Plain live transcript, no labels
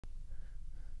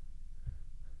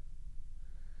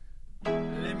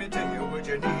what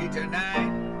you need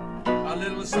tonight. A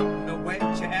little something to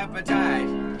whet your appetite,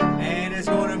 and it's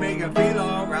gonna make you feel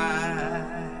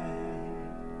alright.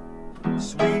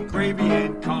 Sweet Gravy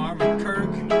and Carmen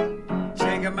Kirk,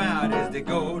 check them out as they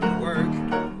go to work.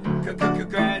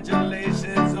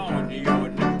 Congratulations on your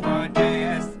new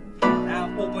podcast.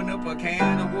 Now open up a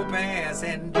can of whoop ass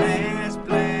and blast,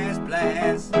 blast,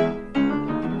 blast.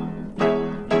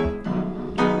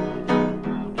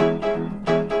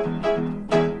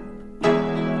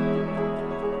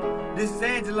 This is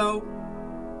Angelo,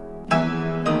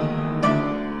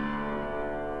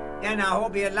 and I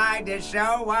hope you like this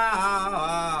show.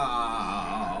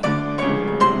 Wow.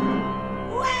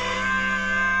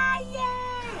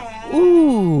 Yeah.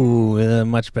 Ooh,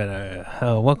 much better.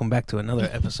 Welcome back to another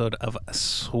episode of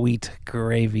Sweet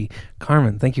Gravy.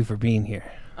 Carmen, thank you for being here.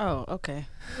 Oh, okay.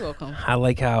 You're welcome. I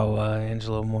like how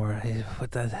Angelo Moore, he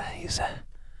said,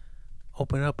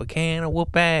 open up a can of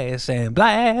whoop ass and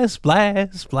blast,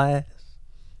 blast, blast.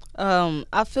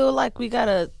 I feel like we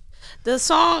gotta. The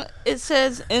song, it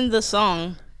says in the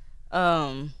song,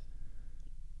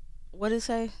 what did it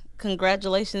say?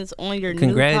 Congratulations on your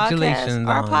new podcast.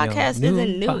 Our podcast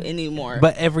isn't new anymore.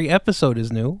 But every episode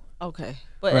is new. Okay.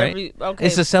 But right? okay.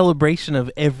 It's a celebration of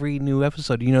every new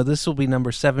episode. You know, this will be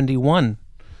number 71.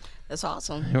 That's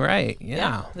awesome. Right,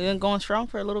 yeah. We've been going strong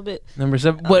for a little bit. Number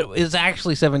 7, but it's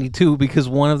actually 72 because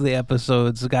one of the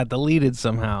episodes got deleted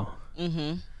somehow.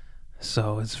 Mm-hmm.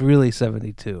 So it's really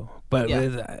 72. But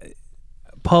with,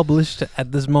 published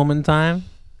at this moment in time,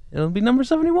 it'll be number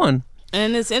 71.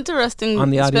 And it's interesting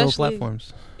on the audio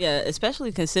platforms. Yeah,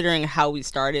 especially considering how we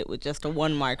started with just a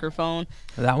one microphone.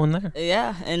 That one there.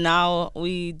 Yeah, and now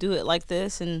we do it like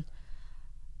this, and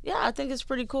yeah, I think it's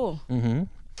pretty cool. Mm-hmm.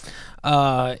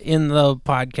 In the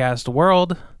podcast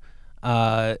world,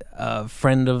 a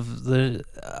friend of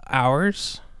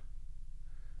ours,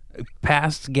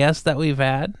 past guest that we've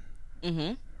had,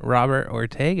 Robert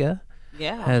Ortega,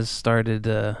 has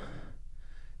started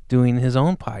doing his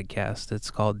own podcast.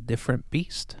 It's called Different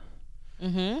Beast.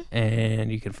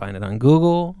 And you can find it on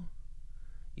Google.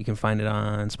 You can find it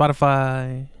on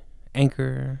Spotify,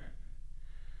 Anchor,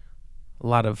 a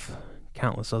lot of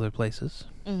countless other places.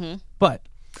 But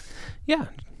yeah,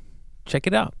 check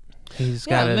it out. He's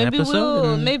got an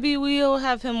episode. Maybe we'll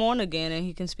have him on again, and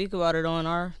he can speak about it on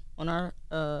our.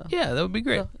 Yeah, that would be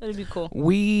great. So that'd be cool.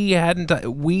 He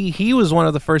was one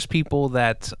of the first people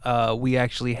that we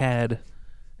actually had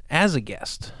as a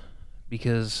guest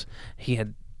because he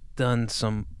had done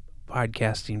some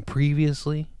podcasting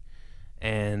previously,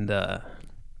 and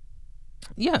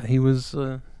he was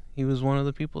one of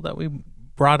the people that we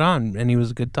brought on, and he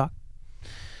was a good talk.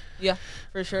 Yeah,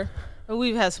 for sure.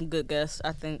 We've had some good guests,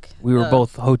 I think. We were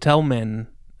both hotel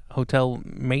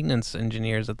maintenance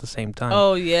engineers at the same time.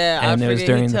 Oh yeah, and I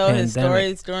forget he told his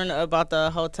stories about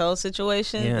the hotel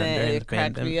situation, and it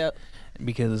cracked me up.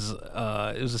 Because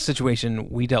it was a situation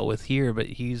we dealt with here, but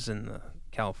he's in the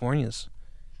Californias,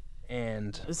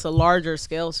 and it's a larger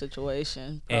scale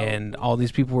situation. Probably. And all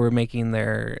these people were making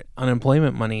their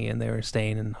unemployment money, and they were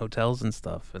staying in hotels and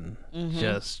stuff, and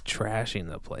just trashing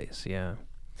the place. Yeah.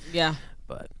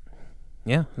 But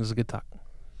yeah, it was a good talk.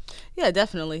 Yeah,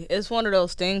 definitely. It's one of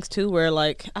those things too where,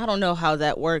 like, I don't know how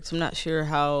that works. I'm not sure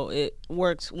how it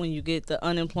works when you get the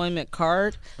unemployment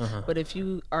card, but if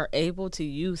you are able to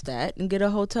use that and get a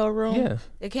hotel room,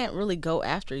 they can't really go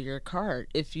after your card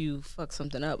if you fuck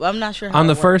something up. I'm not sure how on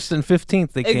the 1st and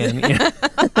 15th they can.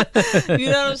 You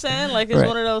know what I'm saying? Like, it's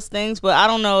one of those things, but I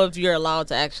don't know if you're allowed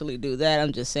to actually do that.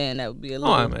 I'm just saying that would be a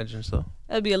little. I imagine so.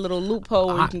 That'd be a little loophole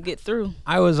where you can get through.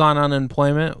 I was on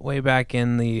unemployment way back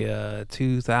in the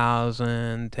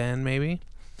 2010 maybe,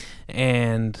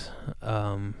 and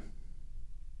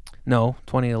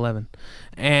 2011,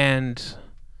 and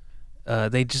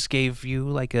they just gave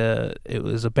you it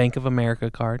was a Bank of America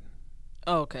card.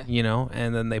 Oh, okay. You know,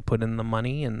 and then they put in the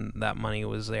money, and that money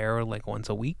was there like once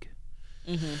a week.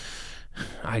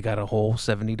 I got a whole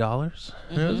 $70.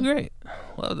 And it was great.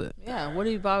 Loved it. Yeah, what do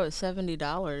you buy with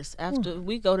 $70? After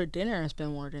we go to dinner and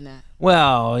spend more than that.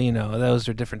 Well, you know, those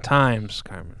are different times,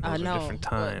 Carmen. Those are different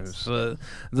times. The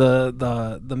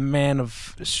man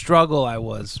of struggle I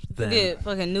was then. You get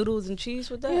fucking noodles and cheese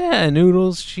with that? Yeah,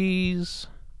 noodles, cheese.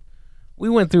 We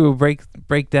went through a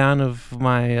breakdown of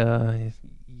my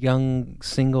young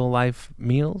single life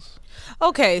meals.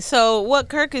 Okay, so what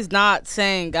Kirk is not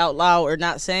saying out loud or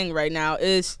not saying right now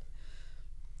is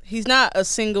he's not a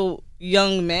single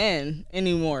young man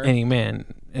anymore.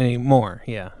 Anymore,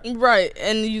 yeah. Right,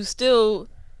 and you still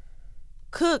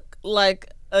cook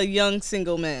like a young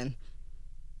single man.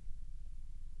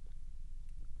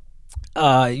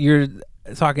 You're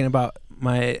talking about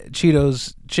my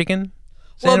Cheetos chicken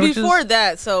sandwiches. Well,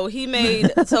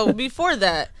 before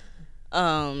that,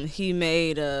 he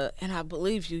made and I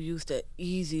believe you used a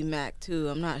Easy Mac too.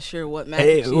 I'm not sure what mac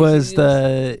and cheese It was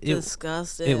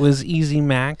disgusting. It was Easy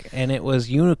Mac, and it was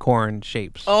unicorn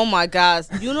shapes. Oh my gosh,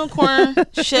 unicorn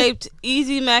shaped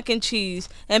Easy Mac and cheese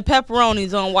and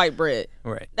pepperonis on white bread.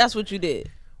 Right. That's what you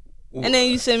did. And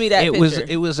then you sent me that picture.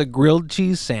 It was a grilled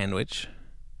cheese sandwich.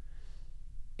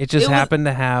 It just happened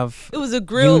to have. It was a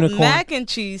grilled mac and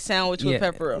cheese sandwich with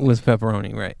pepperoni. With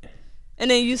pepperoni, right? And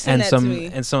then you sent that to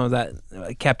me. And some of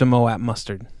that Captain Moab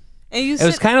mustard. And you it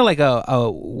was kind of like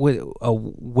a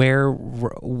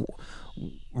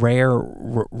rare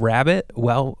rabbit.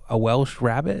 Well, a Welsh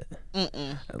rabbit.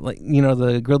 Like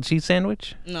the grilled cheese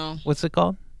sandwich. No. What's it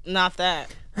called? Not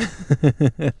that.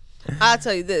 I'll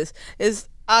tell you this: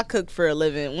 I cook for a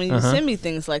living. When you send me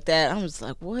things like that, I'm just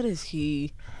like, what is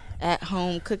he at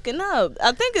home cooking up?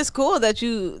 I think it's cool that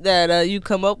you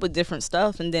come up with different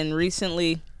stuff. And then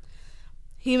recently,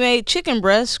 he made chicken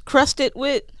breast crusted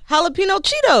with jalapeno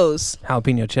Cheetos.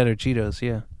 Jalapeno cheddar Cheetos,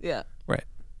 yeah. Yeah. Right.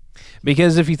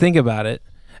 Because if you think about it,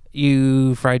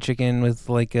 you fry chicken with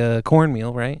like a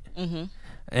cornmeal, right? Mm-hmm.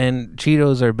 And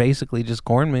Cheetos are basically just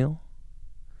cornmeal.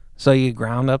 So you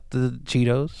ground up the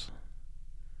Cheetos,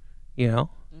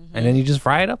 and then you just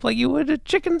fry it up like you would a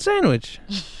chicken sandwich.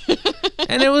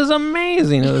 And it was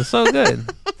amazing. It was so good.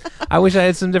 I wish I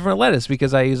had some different lettuce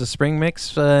because I use a spring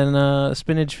mix and a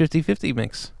spinach 50-50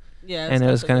 mix. Yeah. And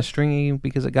it was kind of stringy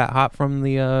because it got hot from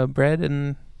the bread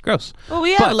and gross. Well,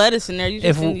 we have lettuce in there. You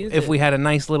just didn't use it. If we had a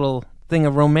nice little thing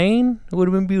of romaine, it would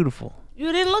have been beautiful.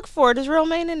 You didn't look for it. There's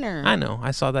romaine in there. I know. I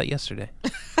saw that yesterday.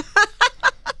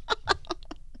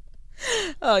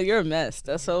 Oh, you're a mess.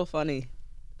 That's so funny.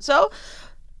 So,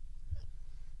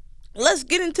 let's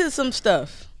get into some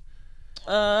stuff.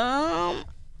 I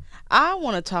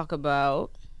want to talk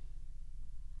about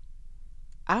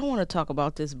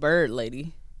this bird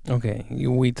lady. Okay,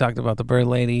 we talked about the bird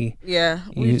lady. Yeah,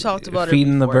 we talked about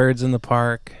feeding the birds in the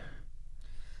park.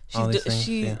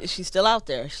 She's still out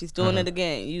there. She's doing it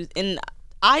again. And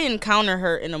I encounter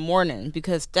her in the morning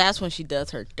because that's when she does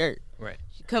her dirt. Right.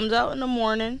 She comes out in the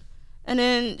morning. And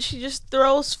then she just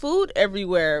throws food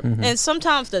everywhere. Mm-hmm. And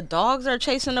sometimes the dogs are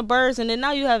chasing the birds. And then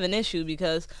now you have an issue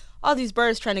because all these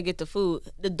birds trying to get the food.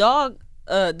 The dogs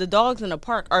in the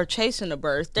park are chasing the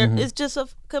birds. It's just a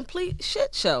complete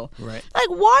shit show. Right. Like,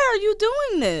 why are you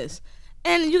doing this?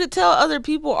 And you could tell other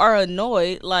people are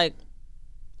annoyed. Like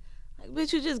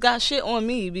bitch, you just got shit on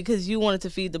me because you wanted to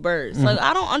feed the birds. Like,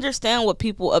 I don't understand what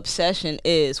people's obsession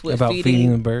is with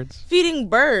feeding the birds. Feeding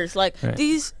birds. Like,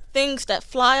 these things that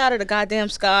fly out of the goddamn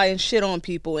sky and shit on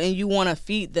people, and you want to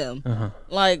feed them.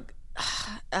 Like,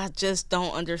 I just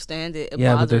don't understand it.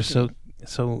 Yeah, but they're so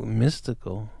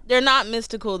mystical. They're not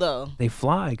mystical though. They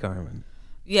fly, Carmen.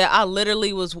 Yeah, I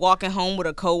literally was walking home with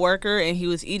a coworker, and he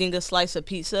was eating a slice of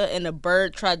pizza, and a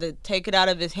bird tried to take it out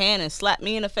of his hand and slap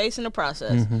me in the face in the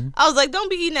process. I was like, don't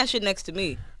be eating that shit next to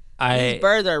me. These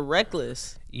birds are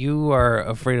reckless. You are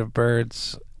afraid of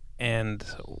birds, and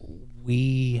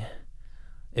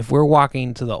if we're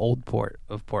walking to the old port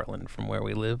of Portland from where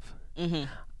we live,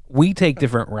 we take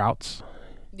different routes.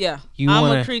 Yeah,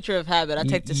 I'm a creature of habit. I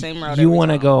take the same route. You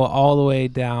want to go all the way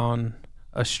down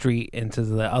a street into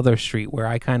the other street where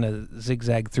I kind of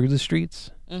zigzag through the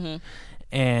streets, and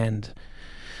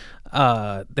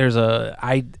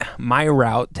my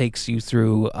route takes you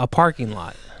through a parking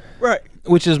lot, right,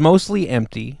 which is mostly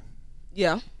empty.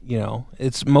 Yeah.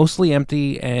 It's mostly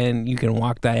empty, and you can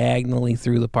walk diagonally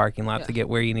through the parking lot to get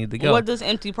where you need to go. What does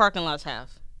empty parking lots have?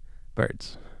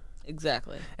 Birds.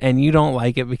 Exactly. And you don't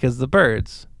like it because of the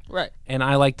birds. Right. And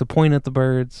I like to point at the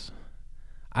birds.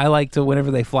 I like to,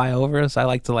 whenever they fly over us, I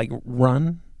like to like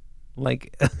run,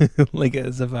 like like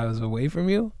as if I was away from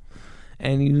you.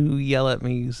 And you yell at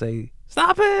me, you say,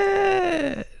 "Stop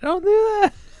it! Don't do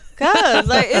that." Cause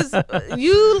like it's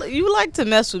you like to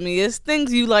mess with me. It's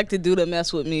things you like to do to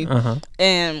mess with me,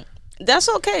 and that's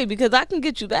okay because I can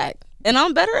get you back, and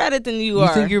I'm better at it than you are.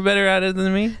 You think you're better at it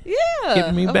than me? Yeah,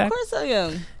 getting me back. Of course I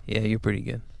am. Yeah, you're pretty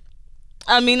good.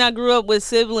 I mean, I grew up with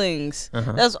siblings.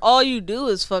 That's all you do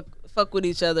is fuck with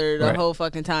each other the whole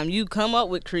fucking time. You come up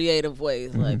with creative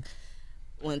ways. Like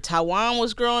when Taiwan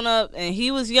was growing up and he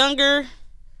was younger.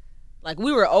 Like,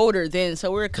 we were older then, so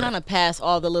we were kind of past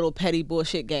all the little petty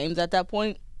bullshit games at that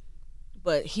point.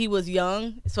 But he was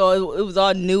young, so it was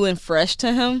all new and fresh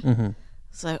to him.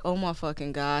 It's like, oh my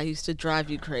fucking God, he used to drive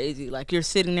you crazy. Like, you're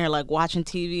sitting there, like, watching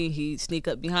TV, and he'd sneak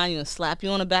up behind you and slap you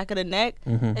on the back of the neck.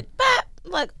 Like, bap!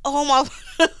 Like, oh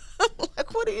my...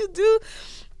 like, what do you do?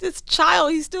 this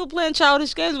child, he's still playing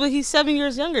childish games, but he's 7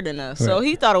 years younger than us. Right. So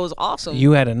he thought it was awesome.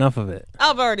 You had enough of it.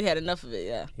 I've already had enough of it,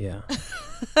 yeah. Yeah.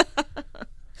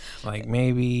 Like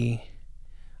maybe,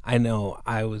 I know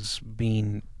I was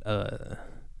being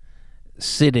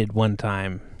sitted one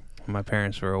time. My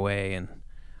parents were away, and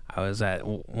I was at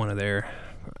one of their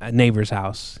neighbor's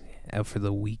house for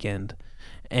the weekend,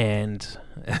 and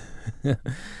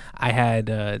I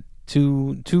had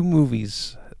two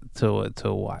movies to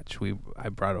watch. I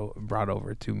brought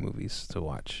over 2 movies to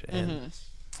watch, and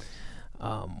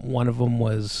one of them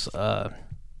was a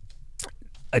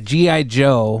G.I.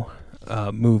 Joe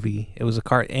movie. It was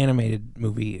a animated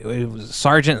movie. It was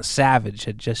Sergeant Savage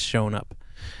had just shown up,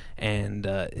 and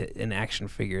an action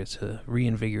figure to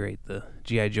reinvigorate the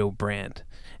G.I. Joe brand.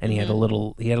 And he had a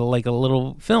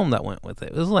little film that went with it.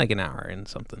 It was like an hour and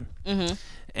something.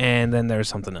 And then there was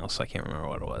something else. I can't remember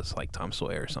what it was, like Tom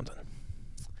Sawyer or something.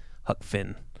 Huck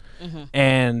Finn.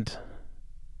 And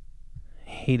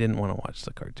he didn't want to watch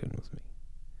the cartoon with me.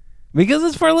 Because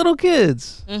it's for little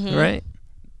kids, right?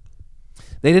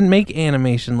 They didn't make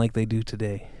animation like they do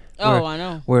today. I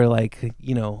know. Where like,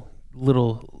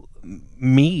 little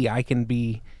me, I can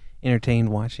be entertained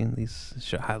watching these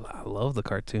shows. I love the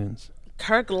cartoons.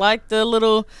 Kirk liked the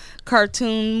little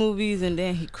cartoon movies, and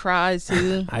then he cries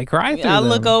too. I cry through I them.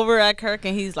 look over at Kirk,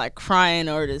 and he's like crying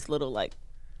over this little like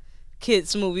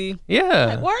kids movie. Yeah.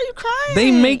 Like, why are you crying?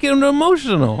 They make it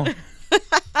emotional.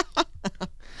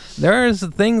 There are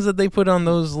things that they put on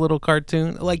those little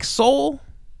cartoons, like Soul.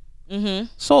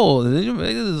 Soul,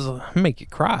 it make you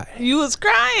cry. You was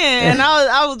crying, and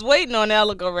I was waiting on that. I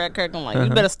look over at Kirk. I'm like,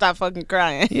 you better stop fucking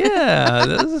crying. Yeah,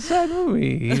 that was a sad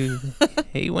movie.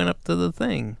 He went up to the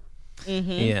thing.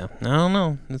 Yeah, I don't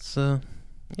know. It's it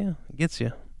gets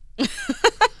you.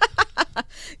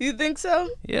 You think so?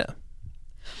 Yeah.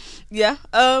 Yeah.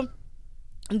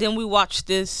 Then we watched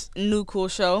this new cool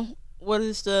show. What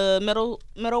is the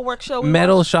metalwork show?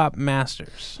 Metal Shop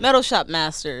Masters. Metal Shop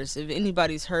Masters. If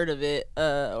anybody's heard of it,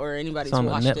 or anybody's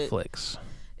watched it, it's on Netflix.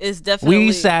 It's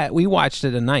definitely. We watched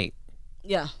it a night.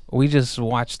 Yeah. We just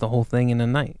watched the whole thing in a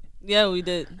night. Yeah, we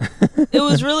did. It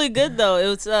was really good though. It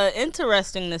was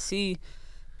interesting to see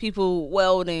people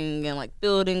welding and like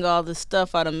building all this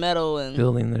stuff out of metal and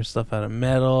building their stuff out of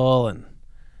metal and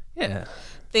yeah.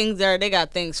 Things there, they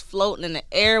got things floating in the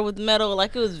air with metal.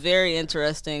 Like, it was very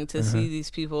interesting to see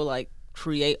these people like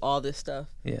create all this stuff.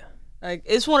 Yeah, like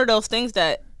it's one of those things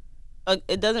that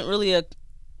it doesn't really.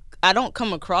 I don't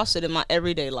come across it in my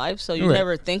everyday life, so you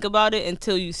never think about it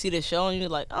until you see the show and you're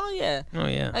like, oh yeah,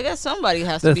 I guess somebody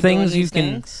has to be doing these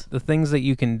things. The things that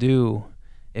you can do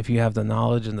if you have the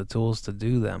knowledge and the tools to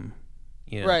do them,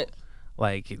 right?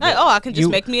 Like I can just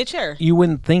make me a chair. You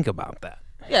wouldn't think about that.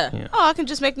 Yeah. Oh, I can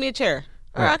just make me a chair.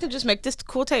 Or I can just make this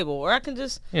cool table. Or I can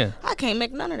just... Yeah. I can't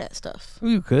make none of that stuff.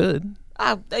 You could.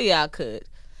 I could.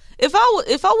 If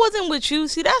I wasn't with you,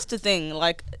 see, that's the thing.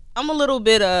 Like, I'm a little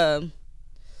bit... I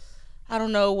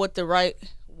don't know what the right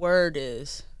word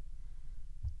is.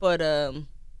 But, I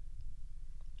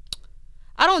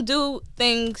don't do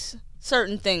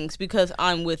certain things because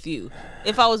I'm with you.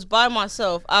 If I was by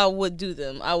myself, I would do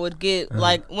them. I would get...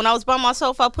 Like, when I was by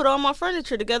myself, I put all my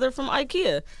furniture together from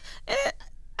IKEA. And...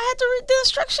 I had to read the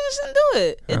instructions and do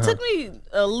it. It took me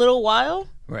a little while.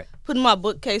 Right. Putting my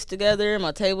bookcase together,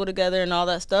 my table together, and all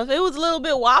that stuff. It was a little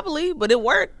bit wobbly, but it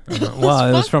worked. It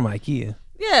was from IKEA.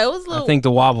 Yeah, it was a little. I think the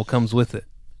wobble comes with it.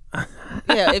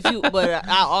 Yeah, but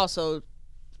I also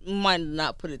might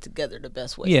not put it together the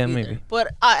best way. Yeah, either. Maybe.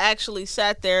 But I actually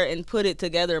sat there and put it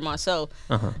together myself.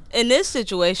 In this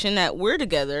situation that we're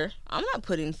together, I'm not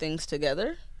putting things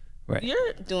together. Right.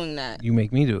 You're doing that. You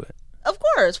make me do it. Of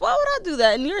course. Why would I do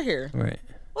that and you're here? Right.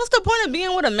 What's the point of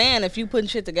being with a man if you putting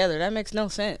shit together? That makes no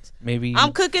sense. Maybe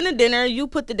I'm cooking the dinner, you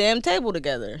put the damn table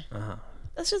together.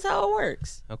 That's just how it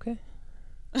works. Okay.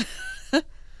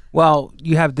 Well,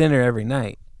 you have dinner every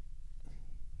night.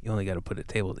 You only got to put a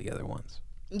table together once.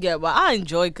 Yeah, but I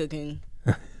enjoy cooking.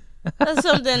 That's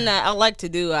something that I like to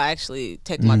do. I actually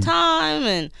take my time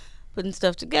and putting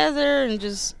stuff together and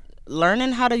just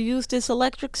learning how to use this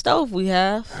electric stove we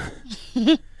have.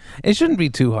 It shouldn't be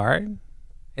too hard.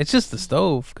 It's just the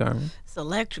stove, Carmen. It's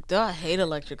electric, though. I hate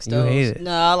electric stoves. You hate it.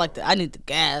 No, I need the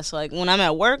gas. Like, when I'm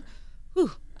at work,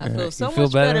 I feel so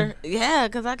much better. Yeah,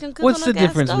 because I can cook What's on a the gas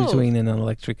difference stove. between an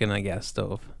electric and a gas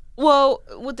stove? Well,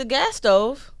 with the gas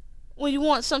stove, when you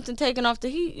want something taken off the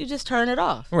heat, you just turn it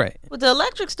off. Right. With the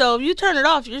electric stove, you turn it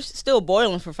off, you're still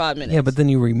boiling for 5 minutes. Yeah, but then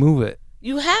you remove it.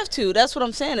 You have to. That's what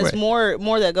I'm saying. It's more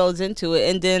that goes into it,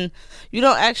 and then you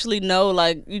don't actually know.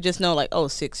 Like, you just know, like, oh,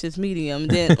 6 is medium.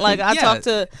 Then, like, I talked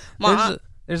to my aunt.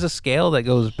 There's a scale that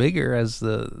goes bigger as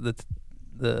the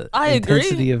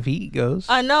intensity of heat goes.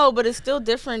 I know, but it's still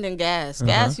different than gas.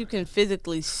 Gas, you can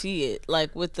physically see it.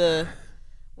 Like with the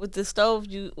stove,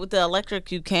 with the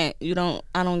electric, you can't.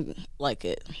 I don't like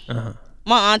it.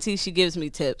 My auntie, she gives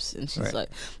me tips, and she's like,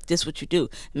 "This what you do.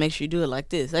 Make sure you do it like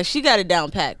this." Like, she got it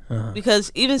down packed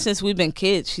because even since we've been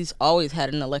kids, she's always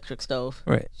had an electric stove.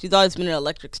 Right. She's always been an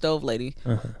electric stove lady,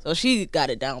 so she got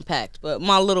it down packed. But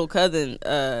my little cousin,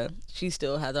 she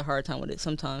still has a hard time with it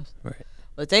sometimes. Right.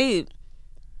 But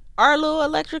our little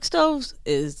electric stoves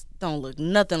don't look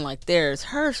nothing like theirs.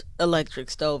 Her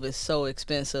electric stove is so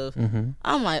expensive.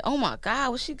 I'm like, oh my God,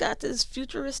 well, she got this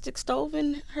futuristic stove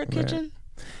in her kitchen.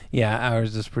 Yeah,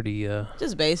 ours is pretty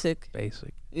just basic.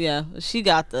 Basic. Yeah, she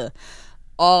got the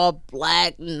all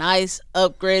black, nice,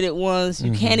 upgraded ones.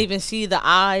 You can't even see the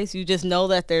eyes. You just know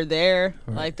that they're there.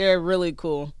 Right. Like, they're really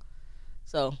cool.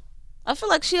 So, I feel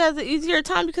like she has an easier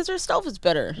time because her stove is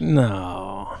better.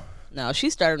 No,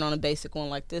 she started on a basic one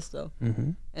like this though.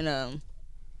 And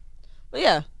but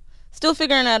yeah, still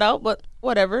figuring that out. But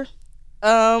whatever.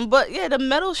 But yeah, the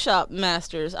Metal Shop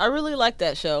Masters, I really like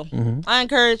that show. I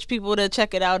encourage people to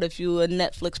check it out if you're a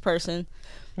Netflix person.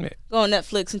 Go on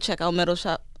Netflix and check out Metal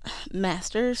Shop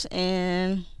Masters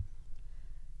and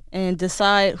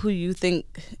decide who you think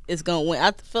is gonna win.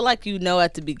 I feel like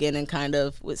at the beginning, kind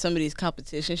of with some of these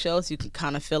competition shows, you can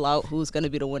kind of fill out who's gonna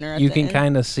be the winner. You can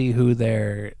kind of see who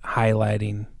they're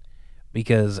highlighting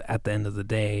because at the end of the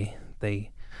day, they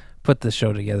put the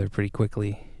show together pretty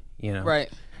quickly.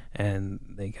 Right. And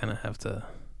they kind of have to,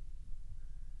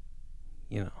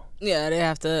 Yeah, they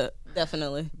have to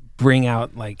definitely bring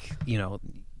out, like,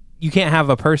 you can't have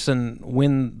a person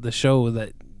win the show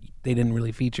that they didn't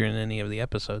really feature in any of the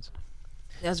episodes.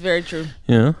 That's very true.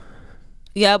 Yeah.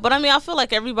 Yeah, but I mean, I feel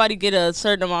like everybody get a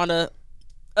certain amount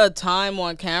of time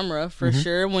on camera for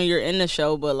sure when you're in the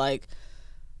show. But like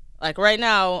right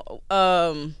now,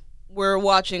 we're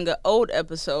watching an old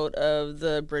episode of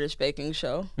the British Baking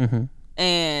Show.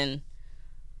 And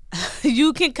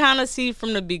you can kind of see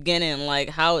from the beginning, like,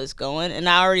 how it's going. And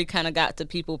I already kind of got the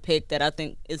people picked that I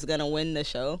think is going to win the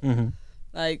show.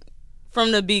 Like,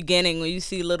 from the beginning, when you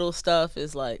see little stuff,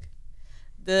 is like,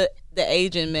 the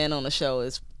Asian man on the show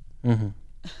is...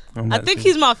 I think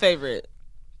he's my favorite.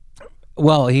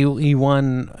 Well, he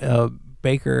won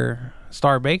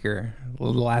Star Baker, the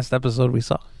last episode we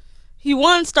saw. He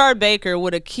won Star Baker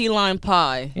with a key lime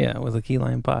pie. Yeah, with a key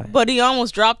lime pie. But he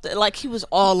almost dropped it. Like, he was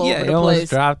all over the place. Yeah, he almost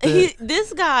dropped it.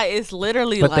 This guy is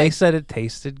literally But they said it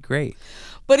tasted great.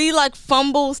 But he, like,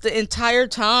 fumbles the entire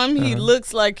time. He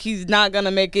looks like he's not going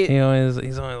to make it.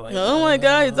 He's only like... Oh, my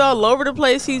God. He's all over the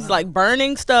place. He's, like,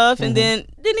 burning stuff. And then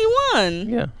he won.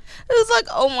 Yeah. It was like,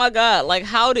 oh, my God. Like,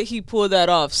 how did he pull that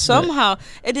off? Somehow. Right.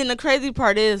 And then the crazy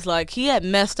part is, like, he had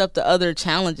messed up the other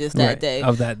challenges that day.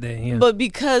 Of that day, yeah. But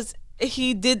because...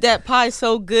 he did that pie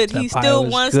so good, he still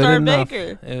won Star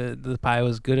Baker. The pie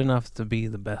was good enough to be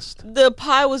the best. The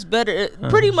pie was better.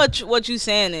 Pretty much what you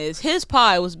saying is his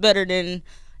pie was better than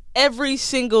every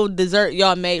single dessert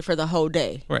y'all made for the whole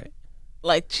day. Right.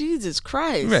 Like, Jesus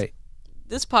Christ. Right.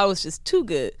 This pie was just too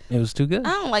good. It was too good.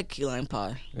 I don't like key lime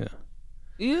pie. Yeah.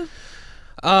 You?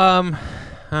 I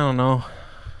don't know.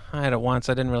 I had it once.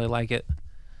 I didn't really like it,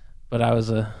 but I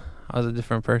was a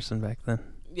different person back then.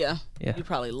 Yeah. You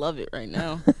probably love it right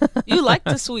now. You like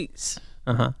the sweets.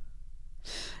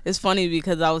 It's funny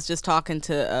because I was just talking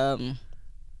to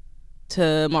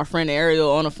my friend Ariel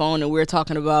on the phone, and we were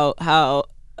talking about how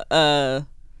my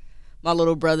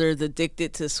little brother is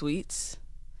addicted to sweets.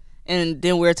 And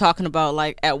then we were talking about,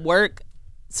 like, at work.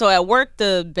 So at work,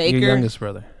 the baker... Your youngest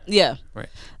brother. Yeah. Right.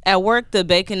 At work, the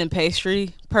baking and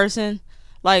pastry person,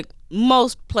 like...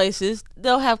 most places,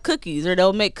 they'll have cookies or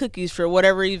they'll make cookies for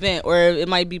whatever event, or it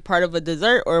might be part of a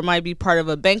dessert, or it might be part of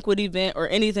a banquet event or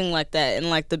anything like that. And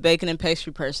like the baking and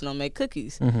pastry person will make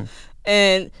cookies.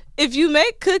 And if you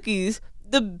make cookies,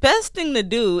 the best thing to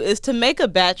do is to make a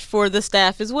batch for the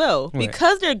staff as well,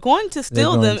 because they're going to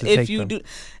steal them if you do.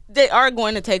 They are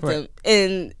going to take them,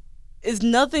 and there's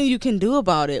nothing you can do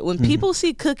about it. When people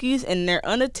see cookies and they're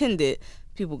unattended,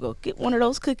 people go, get one of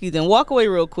those cookies and walk away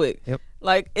real quick. Yep.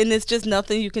 Like, and it's just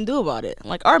nothing you can do about it.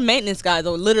 Like, our maintenance guys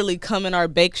will literally come in our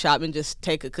bake shop and just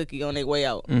take a cookie on their way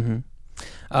out.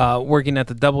 Working at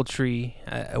the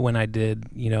DoubleTree, when I did,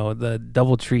 the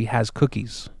DoubleTree has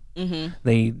cookies.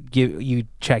 They you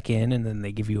check in, and then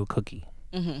they give you a cookie.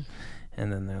 And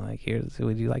then they're like, "Here,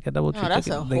 would you like a DoubleTree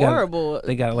cookie?" That's horrible.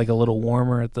 They got like a little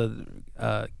warmer at the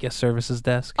guest services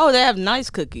desk. Oh, they have nice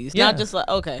cookies, not just like,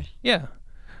 okay. Yeah,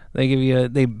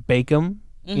 they bake them.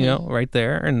 Right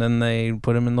there, and then they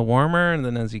put them in the warmer, and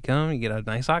then as you come, you get a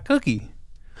nice hot cookie.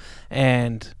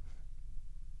 And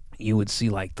you would see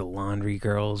like the laundry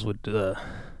girls would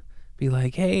be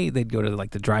like, hey, they'd go to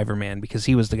like the driver man because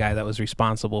he was the guy that was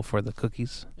responsible for the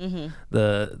cookies,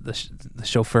 the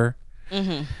chauffeur.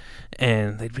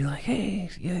 And they'd be like, hey,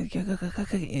 yeah,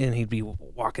 and he'd be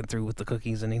walking through with the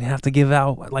cookies, and he'd have to give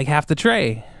out like half the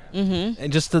tray,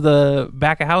 and just to the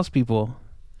back of house people,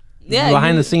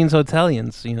 behind the scenes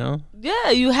hotelians, you know. Yeah,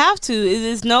 you have to.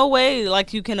 There's no way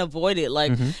like you can avoid it.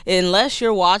 Like unless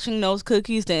you're watching those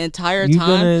cookies the entire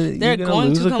time, they're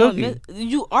going to come.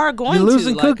 You are going to. You're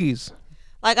losing cookies.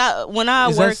 Like when I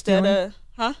worked at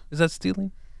Is that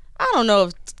stealing? I don't know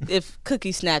if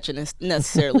cookie snatching is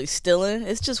necessarily stealing.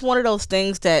 It's just one of those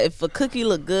things that if a cookie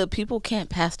look good, people can't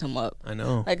pass them up. I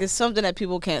know. Like it's something that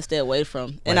people can't stay away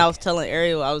from. And I was telling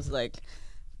Ariel, I was like,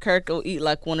 Kirk will eat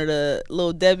like one of the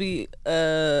Little Debbie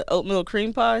oatmeal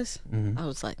cream pies. I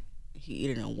was like, he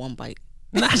eat it in one bite.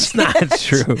 That's not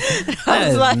true. That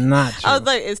is not true. I was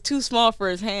like, it's too small for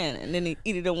his hand, and then he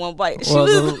eat it in one bite. Well,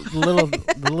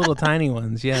 the little tiny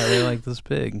ones, yeah, they're like this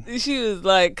big. She was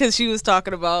like, because she was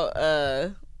talking about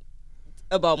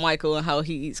Michael and how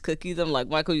he eats cookies. I'm like,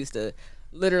 Michael used to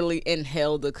literally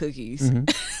inhale the cookies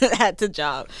at the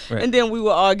job, and then we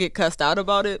would all get cussed out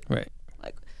about it. Right.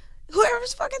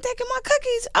 Whoever's fucking taking my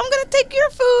cookies, I'm gonna take your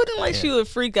food. And like she would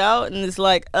freak out, and it's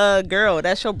like, girl,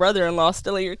 that's your brother-in-law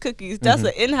stealing your cookies. That's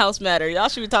an in-house matter. Y'all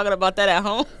should be talking about that at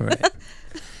home. Right.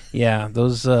 Yeah,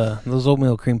 those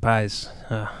oatmeal cream pies,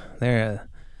 they're.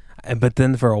 But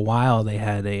then for a while they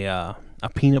had a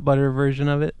peanut butter version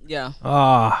of it. Yeah.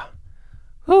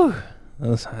 Whew.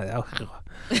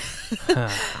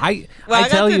 I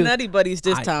tell you, Nutty Buddies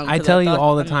this time. I tell you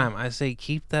all the time. I say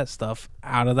keep that stuff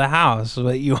out of the house.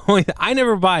 But I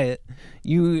never buy it.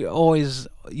 You always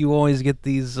get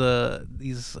these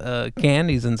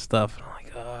candies and stuff. I'm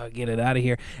like, oh, get it out of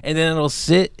here. And then it'll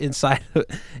sit inside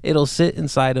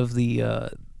of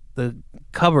the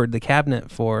cupboard, the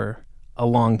cabinet for a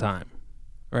long time.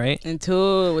 Right?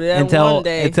 Until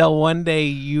one day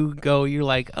you're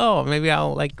like, oh, maybe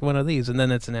I'll like one of these, and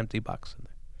then it's an empty box in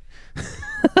there.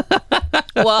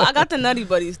 Well, I got the Nutty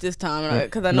Buddies this time, right?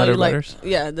 Because I know Nutter you Butters?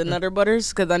 like, the Nutter Butters,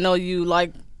 because I know you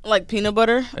like peanut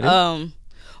butter.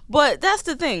 But that's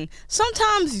the thing.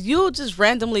 Sometimes you'll just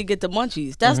randomly get the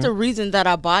munchies. That's the reason that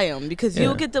I buy them, because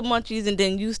you'll get the munchies and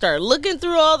then you start looking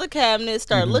through all the cabinets,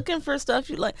 start looking for stuff.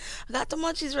 You're like, I got the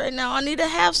munchies right now. I need to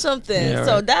have something. Yeah,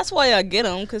 so that's why I get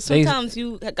them, because sometimes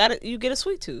you get a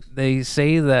sweet tooth. They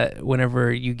say that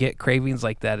whenever you get cravings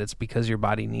like that, it's because your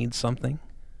body needs something.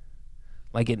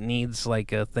 Like it needs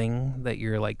like a thing that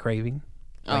you're like craving.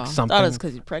 Like something. I thought it's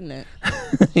because you're pregnant.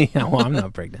 Yeah, well, I'm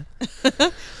not pregnant.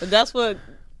 But that's what,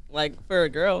 like, for a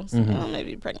girl, so, maybe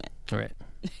you're pregnant. Right.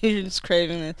 You're just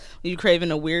craving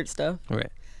the weird stuff.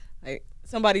 Right. Like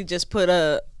somebody just put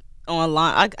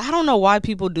online. I don't know why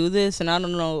people do this, and I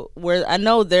don't know where. I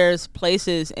know there's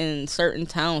places in certain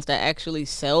towns that actually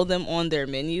sell them on their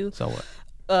menu. So what?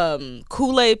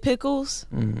 Kool-Aid pickles.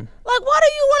 Like, why do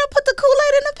you want to put the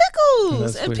Kool-Aid in the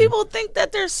pickles? And people think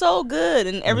that they're so good,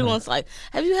 and everyone's like,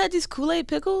 have you had these Kool-Aid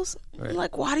pickles? Right. I'm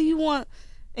like, why do you want?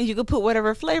 And you could put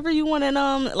whatever flavor you want in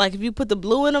them. Like if you put the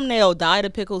blue in them, they'll dye the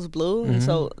pickles blue, and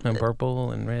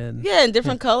purple and red. Yeah, and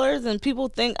different colors. And people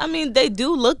think, I mean, they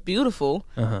do look beautiful,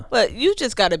 but you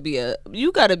just gotta be a.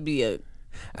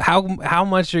 How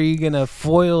much are you gonna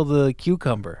foil the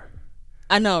cucumber?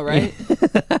 I know, right?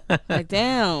 Like,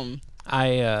 damn.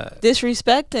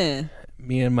 Disrespecting.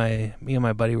 Me and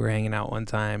my buddy were hanging out one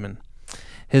time, and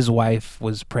his wife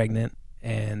was pregnant,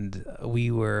 and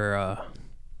we were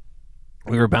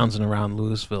bouncing around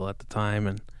Louisville at the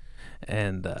time,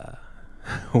 and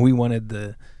we wanted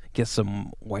to get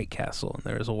some White Castle, and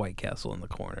there was a White Castle in the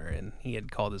corner, and he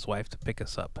had called his wife to pick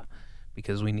us up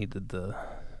because we needed to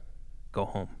go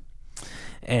home.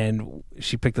 And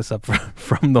she picked us up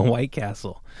from the White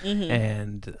Castle,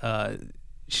 and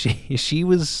she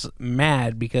was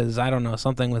mad because, I don't know,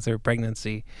 something with her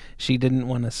pregnancy. She didn't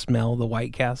want to smell the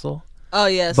White Castle. Oh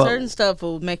yeah, certain stuff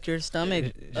will make your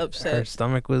stomach upset. Her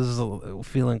stomach was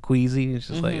feeling queasy.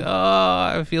 She's like,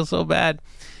 oh, I feel so bad.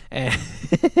 And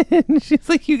she's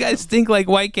like, you guys stink like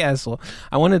White Castle.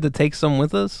 I wanted to take some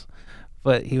with us,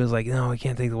 but he was like, no, we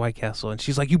can't take the White Castle. And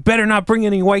she's like, you better not bring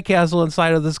any White Castle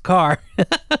inside of this car.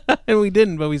 And we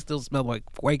didn't, but we still smelled like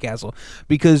White Castle,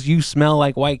 because you smell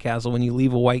like White Castle when you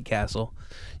leave a White Castle.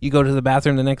 You go to the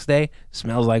bathroom the next day,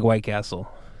 smells like White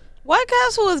Castle. White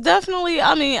Castle is definitely,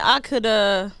 I mean,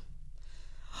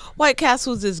 White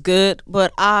Castles is good,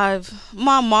 but my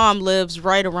mom lives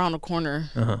right around the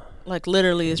corner Like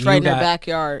literally, it's right in their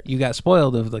backyard. You got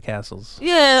spoiled of the castles.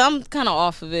 Yeah, I'm kind of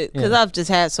off of it because I've just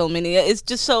had so many. It's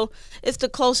just it's the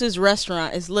closest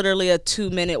restaurant. It's literally a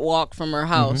 2-minute walk from her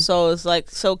house, so it's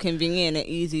like so convenient and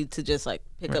easy to just like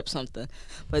pick up something.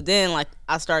 But then like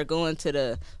I start going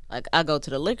to I go to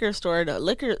the liquor store. The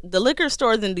liquor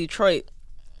stores in Detroit,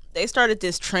 they started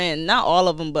this trend. Not all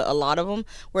of them, but a lot of them,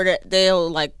 where they'll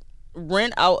like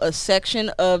rent out a section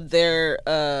of their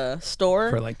store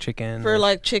for like chicken and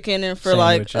for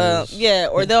like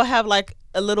or they'll have like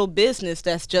a little business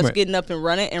that's just getting up and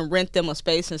running and rent them a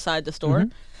space inside the store.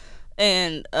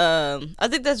 And I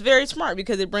think that's very smart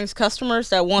because it brings customers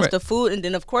that wants the food, and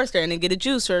then of course they're gonna get a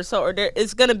juice or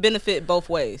it's gonna benefit both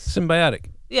ways. Symbiotic.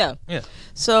 Yeah.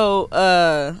 So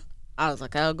I was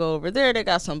like, I'll go over there. They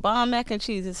got some bomb mac and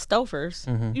cheese. It's Stouffer's.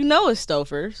 You know it's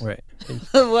Stouffer's. Right.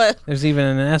 What? There's even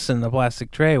an S in the plastic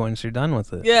tray once you're done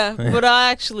with it. Yeah, but I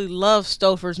actually love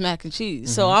Stouffer's mac and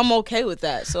cheese, so I'm okay with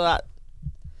that. So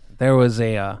there was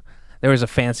a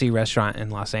fancy restaurant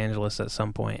in Los Angeles at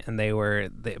some point, and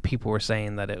people were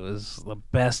saying that it was the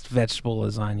best vegetable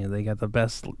lasagna. They got the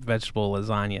best vegetable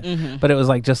lasagna, but it was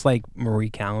like just like Marie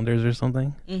Callender's or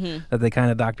something that they kind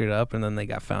of doctored up, and then they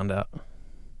got found out.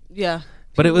 Yeah,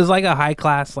 but it was like a high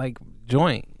class like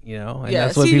joint, you know. And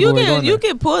that's what see, people were going you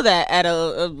can pull that at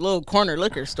a little corner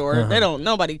liquor store.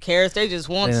 Nobody cares. They just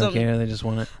want something. They don't care. They just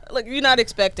want it. Like you're not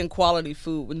expecting quality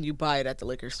food when you buy it at the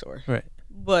liquor store, right?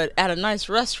 But at a nice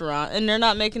restaurant, and they're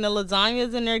not making the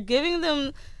lasagnas, and they're giving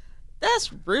them. That's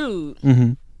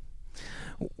rude.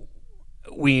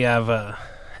 We have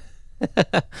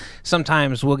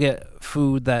sometimes we'll get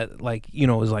food that like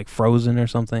is like frozen or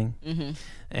something.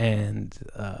 And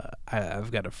I've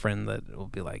got a friend that will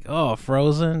be like, "Oh,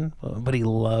 frozen," but he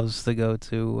loves to go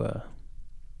to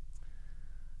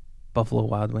Buffalo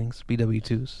Wild Wings,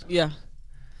 BW2s. Yeah,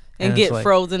 and get like,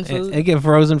 frozen food. And get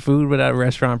frozen food, but at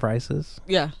restaurant prices.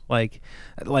 Yeah, like.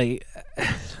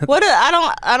 What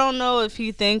I don't know if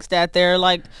he thinks that they're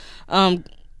like,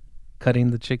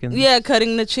 cutting the chickens. Yeah,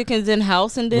 cutting the chickens in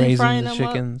house and then frying them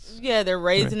chickens. Up. Yeah, they're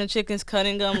raising the chickens,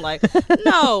 cutting them. Like,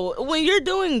 no, when you're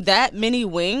doing that many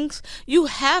wings, you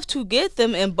have to get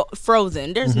them in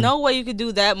frozen. There's no way you could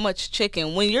do that much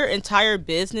chicken when your entire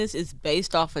business is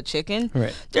based off of chicken.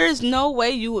 Right. There's no way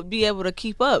you would be able to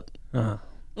keep up.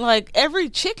 Like every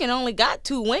chicken only got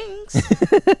 2 wings.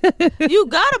 You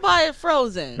gotta buy it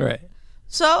frozen. Right.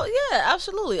 So, yeah,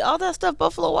 absolutely. All that stuff,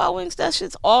 Buffalo Wild Wings, that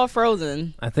shit's all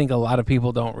frozen. I think a lot of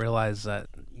people don't realize that,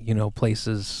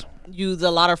 places use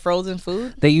a lot of frozen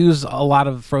food. They use a lot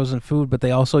of frozen food, but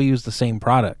they also use the same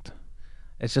product.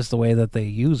 It's just the way that they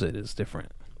use it is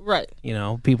different. Right.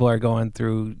 People are going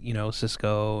through,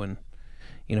 Cisco and,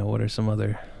 what are some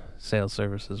other sales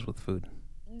services with food?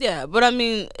 Yeah, but I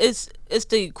mean, it's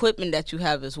the equipment that you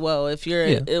have as well. If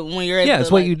you're when you're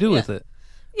it's what you do with it.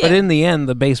 Yeah. But in the end,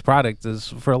 the base product is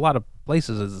for a lot of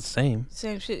places is the same.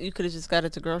 Same shit. You could have just got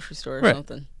it to grocery store or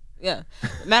something. Yeah.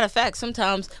 Matter of fact,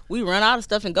 sometimes we run out of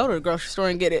stuff and go to the grocery store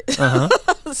and get it.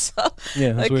 So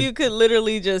like weird. You could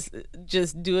literally just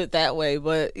do it that way.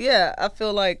 But yeah, I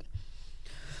feel like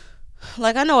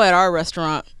I know at our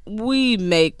restaurant we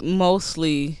make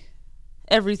mostly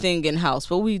everything in house,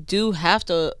 but we do have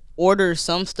to order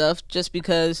some stuff just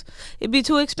because it'd be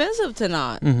too expensive to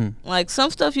not. Like some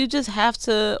stuff you just have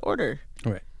to order.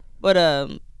 Right. But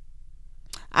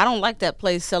I don't like that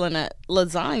place selling that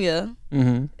lasagna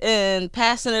and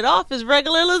passing it off as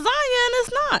regular lasagna, and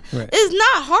it's not. Right. It's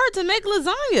not hard to make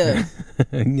lasagna.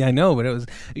 Yeah, I know, but it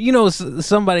was,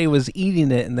 somebody was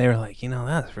eating it and they were like,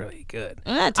 that's really good.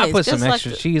 I put some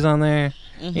extra cheese on there.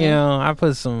 I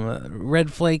put some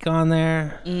red flake on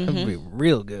there. That'd be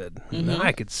real good.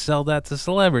 I could sell that to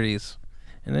celebrities.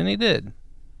 And then he did.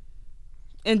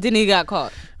 And then he got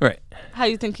caught. Right. How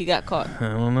you think he got caught? I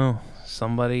don't know.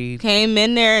 Somebody came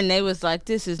in there and they was like,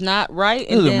 "This is not right."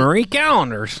 And then, Marie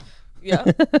Callender's. Yeah.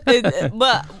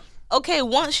 But okay,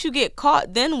 once you get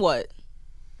caught, then what?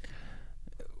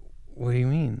 What do you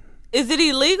mean? Is it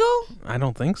illegal? I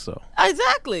don't think so.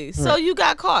 Exactly. So you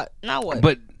got caught. Now what?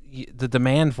 But the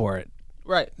demand for it,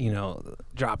 right?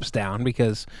 Drops down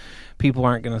because people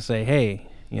aren't going to say, "Hey,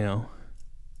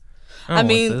 I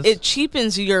mean, it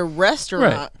cheapens your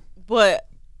restaurant, but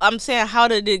I'm saying, how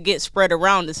did it get spread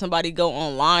around? Did somebody go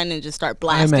online and just start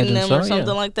blasting them or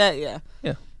something like that? Yeah.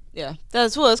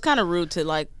 That's it's kind of rude to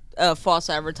like false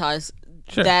advertise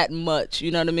that much.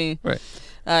 You know what I mean? Right.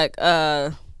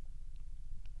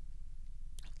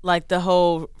 Like the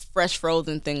whole fresh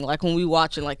frozen thing. Like when we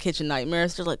watching like Kitchen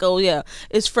Nightmares, they're like, "Oh yeah,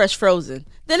 it's fresh frozen."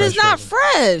 Then it's not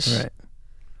fresh. Right.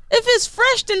 If it's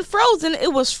fresh then frozen,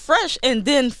 it was fresh and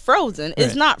then frozen. Right.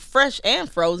 It's not fresh and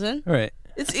frozen. Right.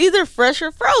 It's either fresh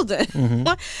or frozen.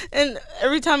 And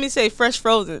every time you say fresh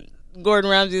frozen, Gordon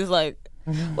Ramsay is like,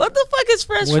 what the fuck is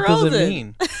fresh what frozen? What does it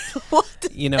mean?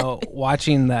 You know,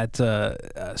 watching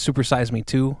that Super Size Me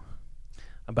 2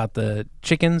 about the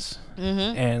chickens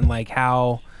and like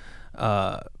how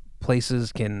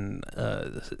places can,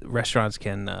 restaurants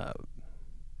can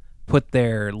put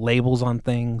their labels on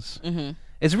things.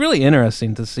 It's really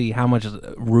interesting to see how much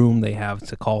room they have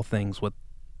to call things what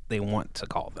they want to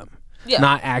call them. Yeah.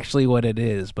 Not actually what it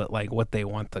is, but like what they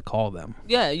want to call them.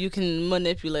 Yeah, you can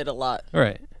manipulate a lot.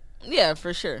 Right. Yeah,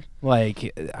 for sure.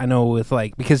 Like, I know with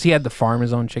like, because he had to farm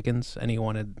his own chickens and he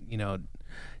wanted, you know,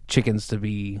 chickens to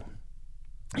be,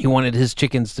 he wanted his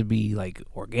chickens to be like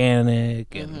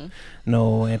organic and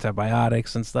no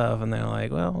antibiotics and stuff. And they're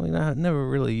like, well, we never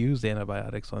really used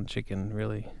antibiotics on chicken,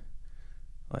 really.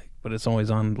 Like, but it's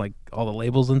always on like all the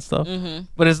labels and stuff.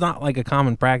 But it's not like a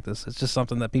common practice. It's just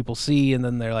something that people see and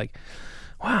then they're like,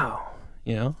 wow,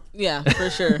 you know? Yeah, for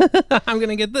sure. I'm going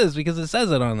to get this because it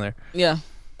says it on there. Yeah.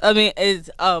 I mean, it's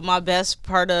my best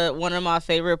part of one of my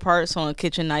favorite parts on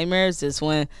Kitchen Nightmares is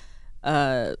when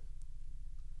they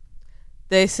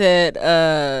said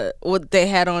what they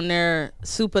had on their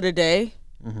soup of the day.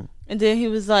 And then he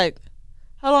was like,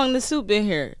 how long this soup been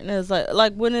here? And it was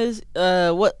like when is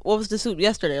what was the soup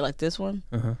yesterday? Like this one?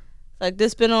 Like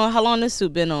this been on, how long this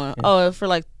soup been on? Yeah. Oh, for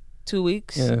like 2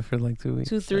 weeks. Yeah, for like 2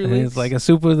 weeks. 2-3 and weeks. It's like a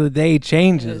soup of the day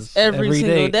changes every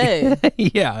single day.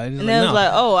 Yeah. And then it was like,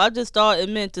 oh, I just thought it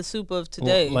meant the soup of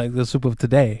today. Well, like the soup of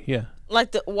today, yeah.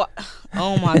 Like the what?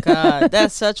 Oh my God,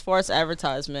 that's such false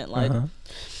advertisement. Like,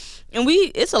 and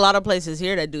it's a lot of places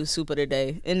here that do soup of the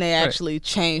day, and they actually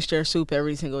change their soup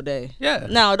every single day. Yeah.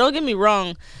 Now, don't get me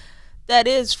wrong, that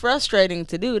is frustrating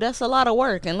to do. That's a lot of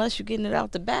work unless you're getting it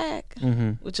out the bag,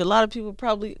 which a lot of people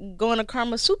probably going to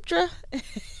Karma Sutra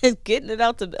and getting it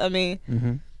out the. I mean,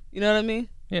 you know what I mean?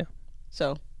 Yeah.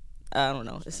 So, I don't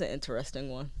know. It's an interesting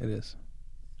one. It is.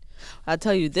 I'll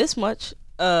tell you this much.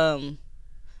 I'll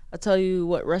tell you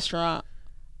what restaurant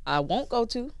I won't go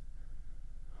to.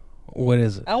 What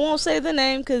is it? I won't say the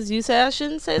name because you say I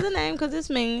shouldn't say the name because it's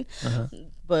mean.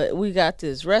 But we got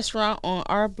this restaurant on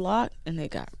our block and they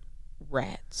got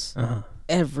rats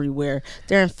everywhere.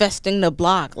 They're infesting the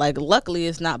block. Like, luckily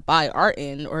it's not by our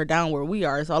end or down where we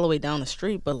are. It's all the way down the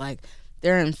street. But like,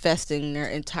 they're infesting their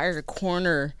entire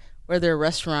corner where their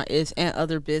restaurant is and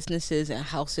other businesses and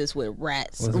houses with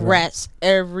rats. Rats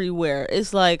everywhere.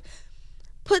 It's like,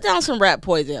 put down some rat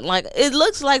poison. Like, it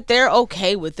looks like they're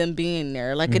okay with them being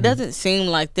there. Like, it doesn't seem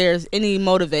like there's any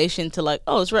motivation to like,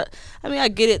 oh, it's rat. I mean, I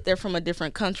get it. They're from a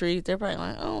different country. They're probably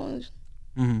like, oh,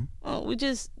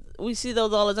 we see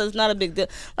those all the time. It's not a big deal.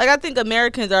 Like, I think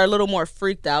Americans are a little more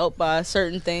freaked out by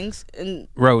certain things and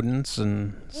rodents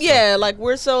and stuff. Yeah, like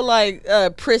we're so like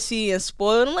prissy and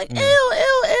spoiled. I'm like, ew.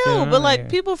 But like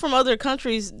people from other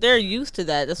countries, they're used to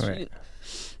that. That's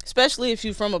especially if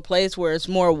you're from a place where it's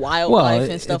more wildlife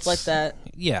and stuff like that.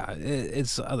 Yeah,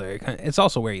 it's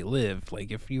also where you live.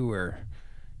 Like if you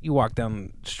walk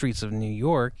down the streets of New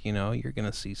York, you know, you're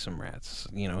gonna see some rats,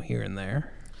 you know, here and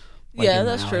there. Like yeah,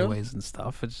 that's true. Alleyways and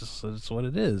stuff. It's what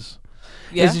it is.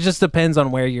 Yeah. It just depends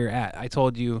on where you're at. I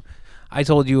told you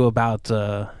about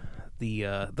the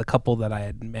couple that I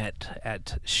had met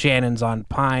at Shannon's on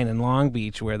Pine in Long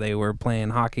Beach, where they were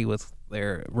playing hockey with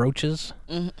their roaches.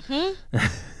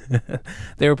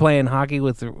 They were playing hockey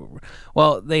with there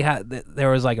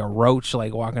was like a roach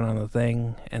like walking on the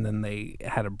thing, and then they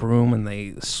had a broom and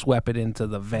they swept it into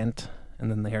the vent,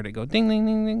 and then they heard it go ding ding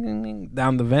ding ding ding ding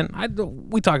down the vent.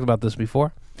 We talked about this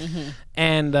before.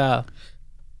 And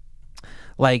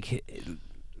like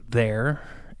there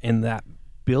in that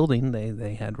building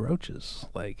they had roaches.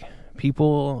 Like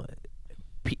people,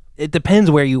 it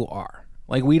depends where you are.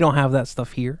 Like we don't have that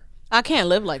stuff here. I can't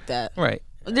live like that. Right.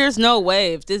 There's no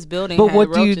way if this building But had what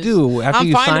roaches, do you do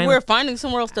after we're finding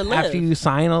somewhere else to live. After you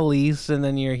sign a lease and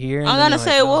then you're here, and I'm gonna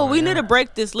say, like, we need to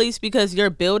break this lease because your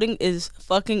building is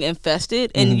fucking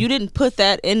infested, and you didn't put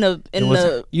that in the.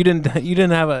 You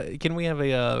didn't have a. Can we have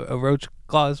a roach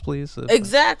clause, please?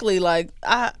 Exactly. Like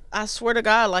I swear to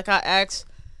God, like I ask.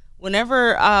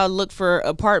 Whenever I look for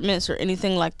apartments or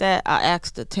anything like that, I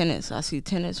ask the tenants. I see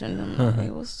tenants and I'm like,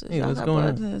 hey, what's going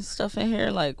on? And stuff in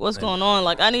here? Like, what's going on?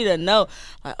 Like, I need to know.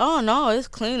 Like, oh, no, it's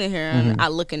clean in here. And I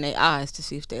look in their eyes to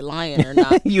see if they're lying or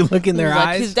not. You look in their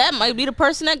eyes? Because that might be the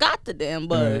person that got the damn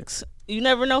bugs. Right. You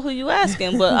never know who you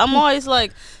asking. But I'm always,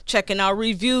 like, checking out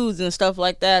reviews and stuff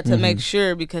like that to make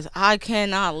sure because I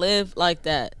cannot live like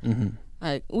that.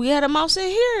 Like, we had a mouse in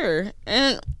here.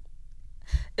 And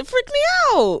it freaked me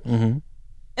out. And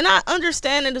I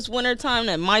understand in this wintertime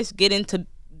that mice get into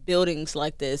buildings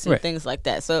like this and things like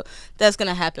that. So that's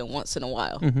gonna happen once in a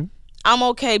while. I'm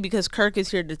okay because Kirk is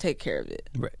here to take care of it.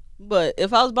 Right. But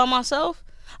if I was by myself,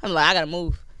 I'm like, I gotta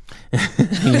move.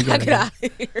 I get out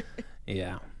of here.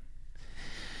 Yeah.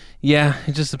 Yeah,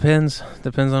 it just depends.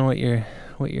 Depends on what you're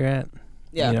at.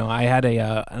 Yeah. You know, I had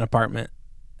an apartment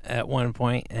at one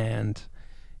point, and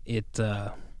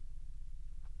the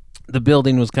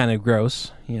building was kind of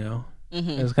gross. You know,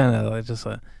 it was kind of like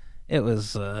it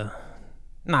was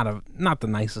not the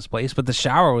nicest place, but the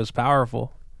shower was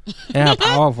powerful. Yeah,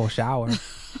 powerful shower.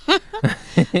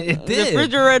 It did. The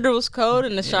refrigerator was cold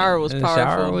and the shower was powerful. The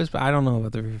shower was. I don't know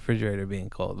about the refrigerator being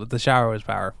cold, but the shower was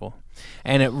powerful,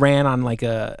 and it ran on like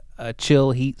a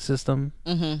chill heat system,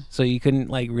 so you couldn't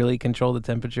like really control the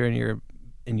temperature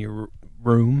in your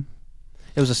room.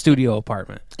 It was a studio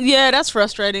apartment. Yeah, that's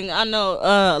frustrating. I know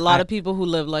a lot of people who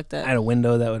live like that. I had a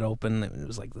window that would open. It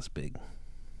was like this big.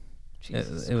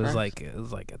 It was like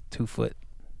a 2 foot.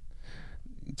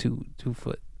 2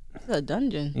 foot. It's a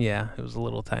dungeon. Yeah, it was a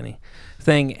little tiny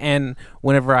thing. And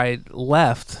whenever I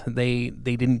left, they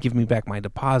didn't give me back my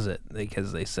deposit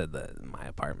because they said that my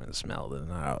apartment smelled,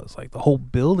 and I was like, the whole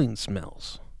building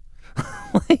smells.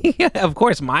 Of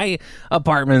course, my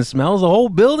apartment smells. The whole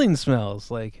building smells.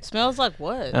 Like smells like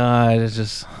what? It's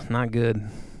just not good.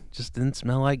 Just didn't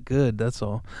smell like good. That's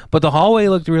all. But the hallway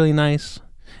looked really nice,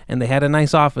 and they had a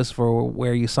nice office for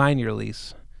where you sign your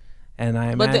lease.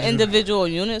 And but the individual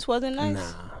units wasn't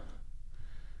nice.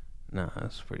 No,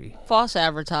 that's pretty false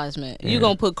advertisement. Yeah. You're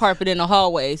gonna put carpet in the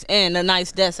hallways and a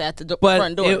nice desk at the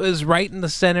front door. But it was right in the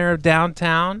center of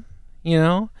downtown, you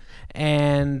know,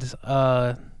 and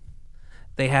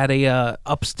they had a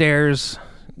upstairs,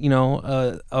 you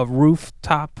know, a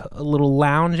rooftop, a little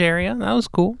lounge area. That was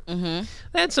cool. They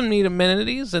had some neat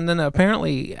amenities, and then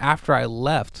apparently after I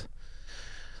left,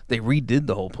 they redid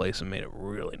the whole place and made it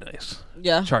really nice.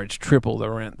 Yeah. Charged triple the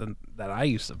rent that I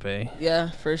used to pay. Yeah,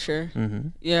 for sure.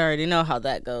 You already know how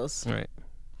that goes. Right.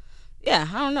 Yeah,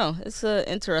 I don't know. It's an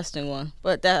interesting one.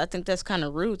 But I think that's kind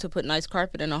of rude to put nice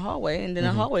carpet in a hallway, and then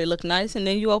the hallway look nice, and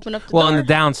then you open up the door. In the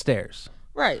downstairs.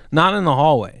 Right. Not in the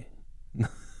hallway.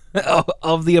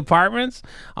 Of the apartments?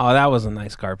 Oh, that was a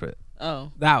nice carpet.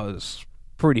 Oh. That was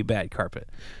pretty bad carpet.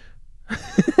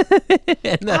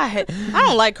 I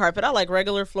don't like carpet. I like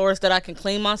regular floors that I can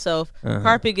clean myself.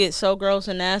 Carpet gets so gross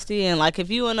and nasty, and like if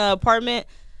you in an apartment,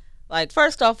 like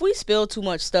first off, we spill too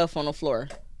much stuff on the floor.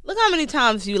 Look how many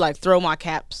times you like throw my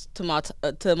caps to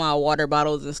my water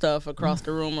bottles and stuff across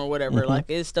the room or whatever. Like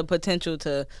it's the potential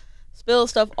to spill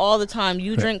stuff all the time.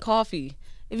 You drink coffee.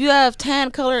 If you have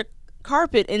tan colored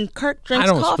carpet and Kirk drinks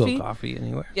coffee. I don't spill coffee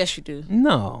anywhere. Yes, you do.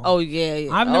 No. Oh, yeah.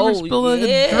 I've never spilled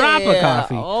a drop of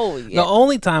coffee. Oh, yeah. The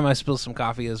only time I spill some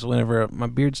coffee is whenever my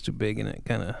beard's too big and it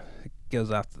kind of goes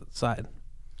off to the side.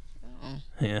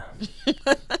 Yeah.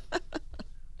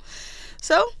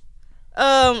 So,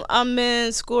 I'm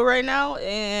in school right now,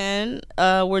 and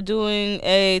we're doing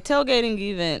a tailgating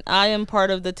event. I am part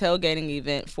of the tailgating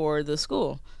event for the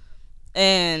school.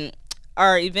 And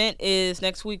our event is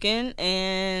next weekend,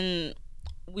 and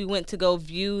we went to go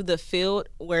view the field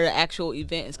where the actual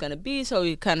event is going to be, so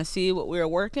we kind of see what we were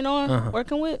working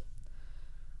with.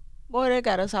 Boy, they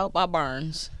got us out by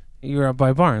Barnes. You were out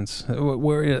by Barnes.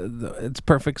 Where it's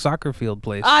perfect soccer field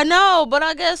place. I know, but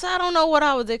I guess I don't know what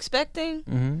I was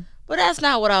expecting. But that's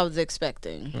not what I was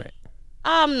expecting. Right.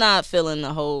 I'm not feeling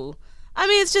the whole... I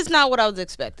mean, it's just not what I was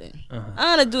expecting. I'm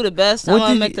going to do the best. I'm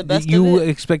going to make the best of it. You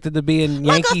expected to be in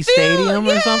Yankee Stadium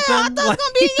or something? I thought it was going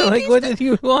to be Yankee Like, what did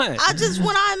you want?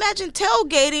 When I imagine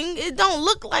tailgating, it don't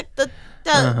look like the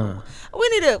we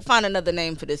need to find another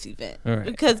name for this event. Right.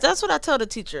 Because that's what I told the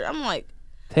teacher. I'm like,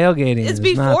 tailgating it's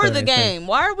before the game.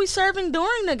 Why are we serving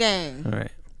during the game? All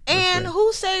right. And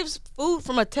who saves food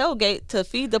from a tailgate to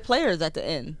feed the players at the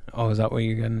end? Oh, is that what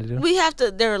you're going to do? We have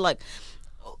to, they're like...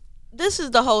 This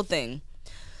is the whole thing.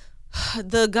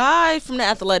 The guy from the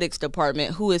athletics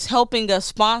department who is helping us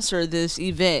sponsor this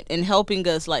event and helping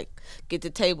us like get the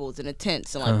tables and the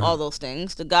tents and like all those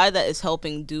things, the guy that is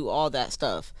helping do all that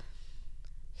stuff,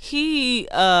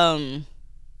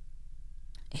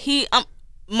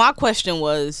 my question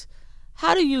was,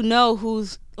 how do you know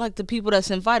who's like the people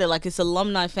that's invited? Like it's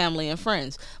alumni, family, and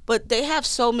friends, but they have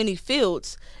so many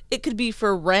fields. It could be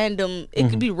for random. It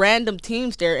could be random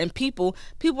teams there, and people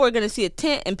are gonna see a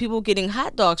tent and people getting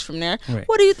hot dogs from there. Right.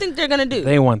 What do you think they're gonna do?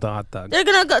 They want the hot dog. They're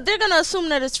gonna assume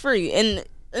that it's free. And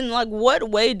like, what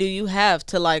way do you have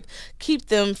to like keep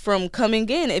them from coming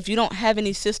in if you don't have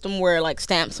any system where like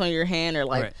stamps on your hand or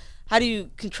like how do you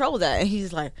control that? And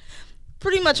he's like,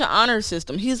 pretty much an honor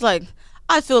system. He's like,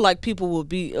 I feel like people will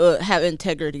be have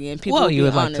integrity and people. Well, you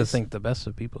would honest. like to think the best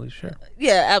of people, sure.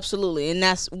 Yeah, absolutely, and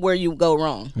that's where you go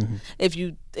wrong. Mm-hmm. If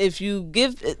you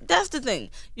give, that's the thing.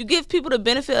 You give people the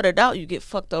benefit of the doubt, you get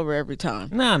fucked over every time.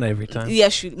 Not every time.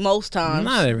 Yes, most times.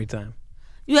 Not every time.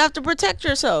 You have to protect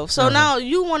yourself. So now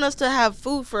you want us to have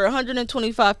food for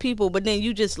 125 people, but then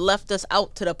you just left us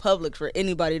out to the public for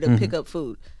anybody to pick up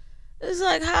food. It's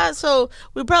like, how? So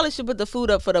we probably should put the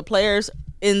food up for the players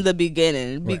in the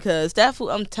beginning because that food,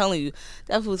 I'm telling you,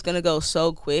 that food's going to go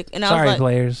so quick. And Sorry, I was like,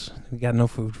 players. We got no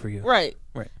food for you. Right.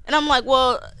 And I'm like,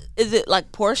 well, is it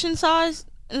like portion size?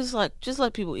 And it's like, just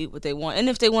let people eat what they want. And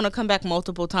if they want to come back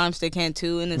multiple times, they can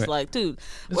too. And it's like, dude,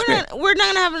 we're not going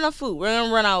to have enough food. We're going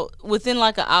to run out within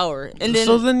like an hour. And then,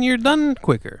 so then you're done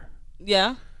quicker.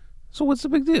 Yeah. So what's the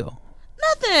big deal?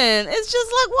 Nothing. It's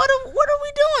just like, what are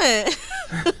we doing?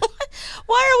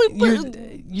 Why are we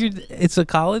it's a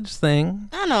college thing.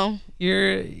 I know.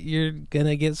 You're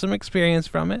gonna get some experience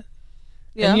from it.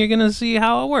 Yeah. And you're gonna see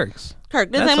how it works. Kirk,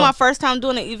 this ain't my first time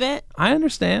doing an event. I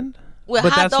understand. With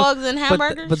hot dogs and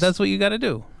hamburgers. But that's what you gotta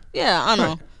do. Yeah, I know.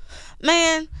 Right.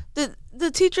 Man,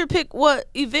 the teacher picked what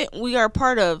event we are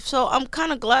part of. So I'm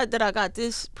kinda glad that I got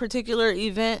this particular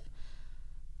event.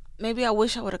 Maybe I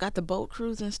wish I would have got the boat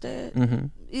cruise instead. Mm-hmm.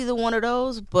 Either one of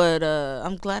those, but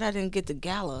I'm glad I didn't get the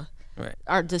gala. Right.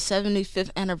 The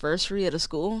 75th anniversary of the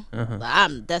school.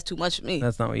 That's too much for me.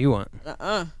 That's not what you want.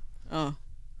 And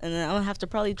then I'm gonna have to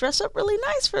probably dress up really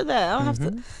nice for that. I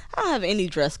don't have any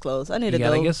dress clothes. I need to go.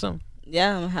 You gotta get some.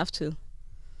 Yeah, I'm gonna have to.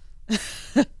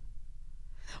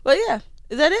 But yeah,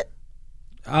 is that it?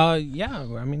 Yeah.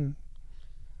 I mean,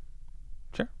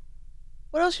 sure.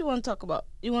 What else you want to talk about?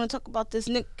 You want to talk about this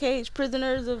Nick Cage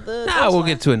Prisoners of the... we'll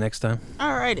get to it next time.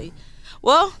 Alrighty.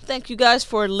 Well, thank you guys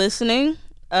for listening.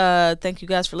 Thank you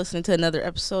guys for listening to another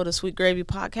episode of Sweet Gravy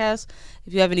Podcast.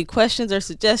 If you have any questions or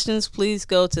suggestions, please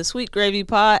go to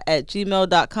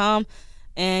sweetgravypod@gmail.com.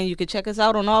 And you can check us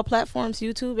out on all platforms,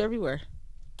 YouTube, everywhere.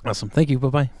 Awesome. Thank you.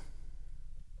 Bye-bye.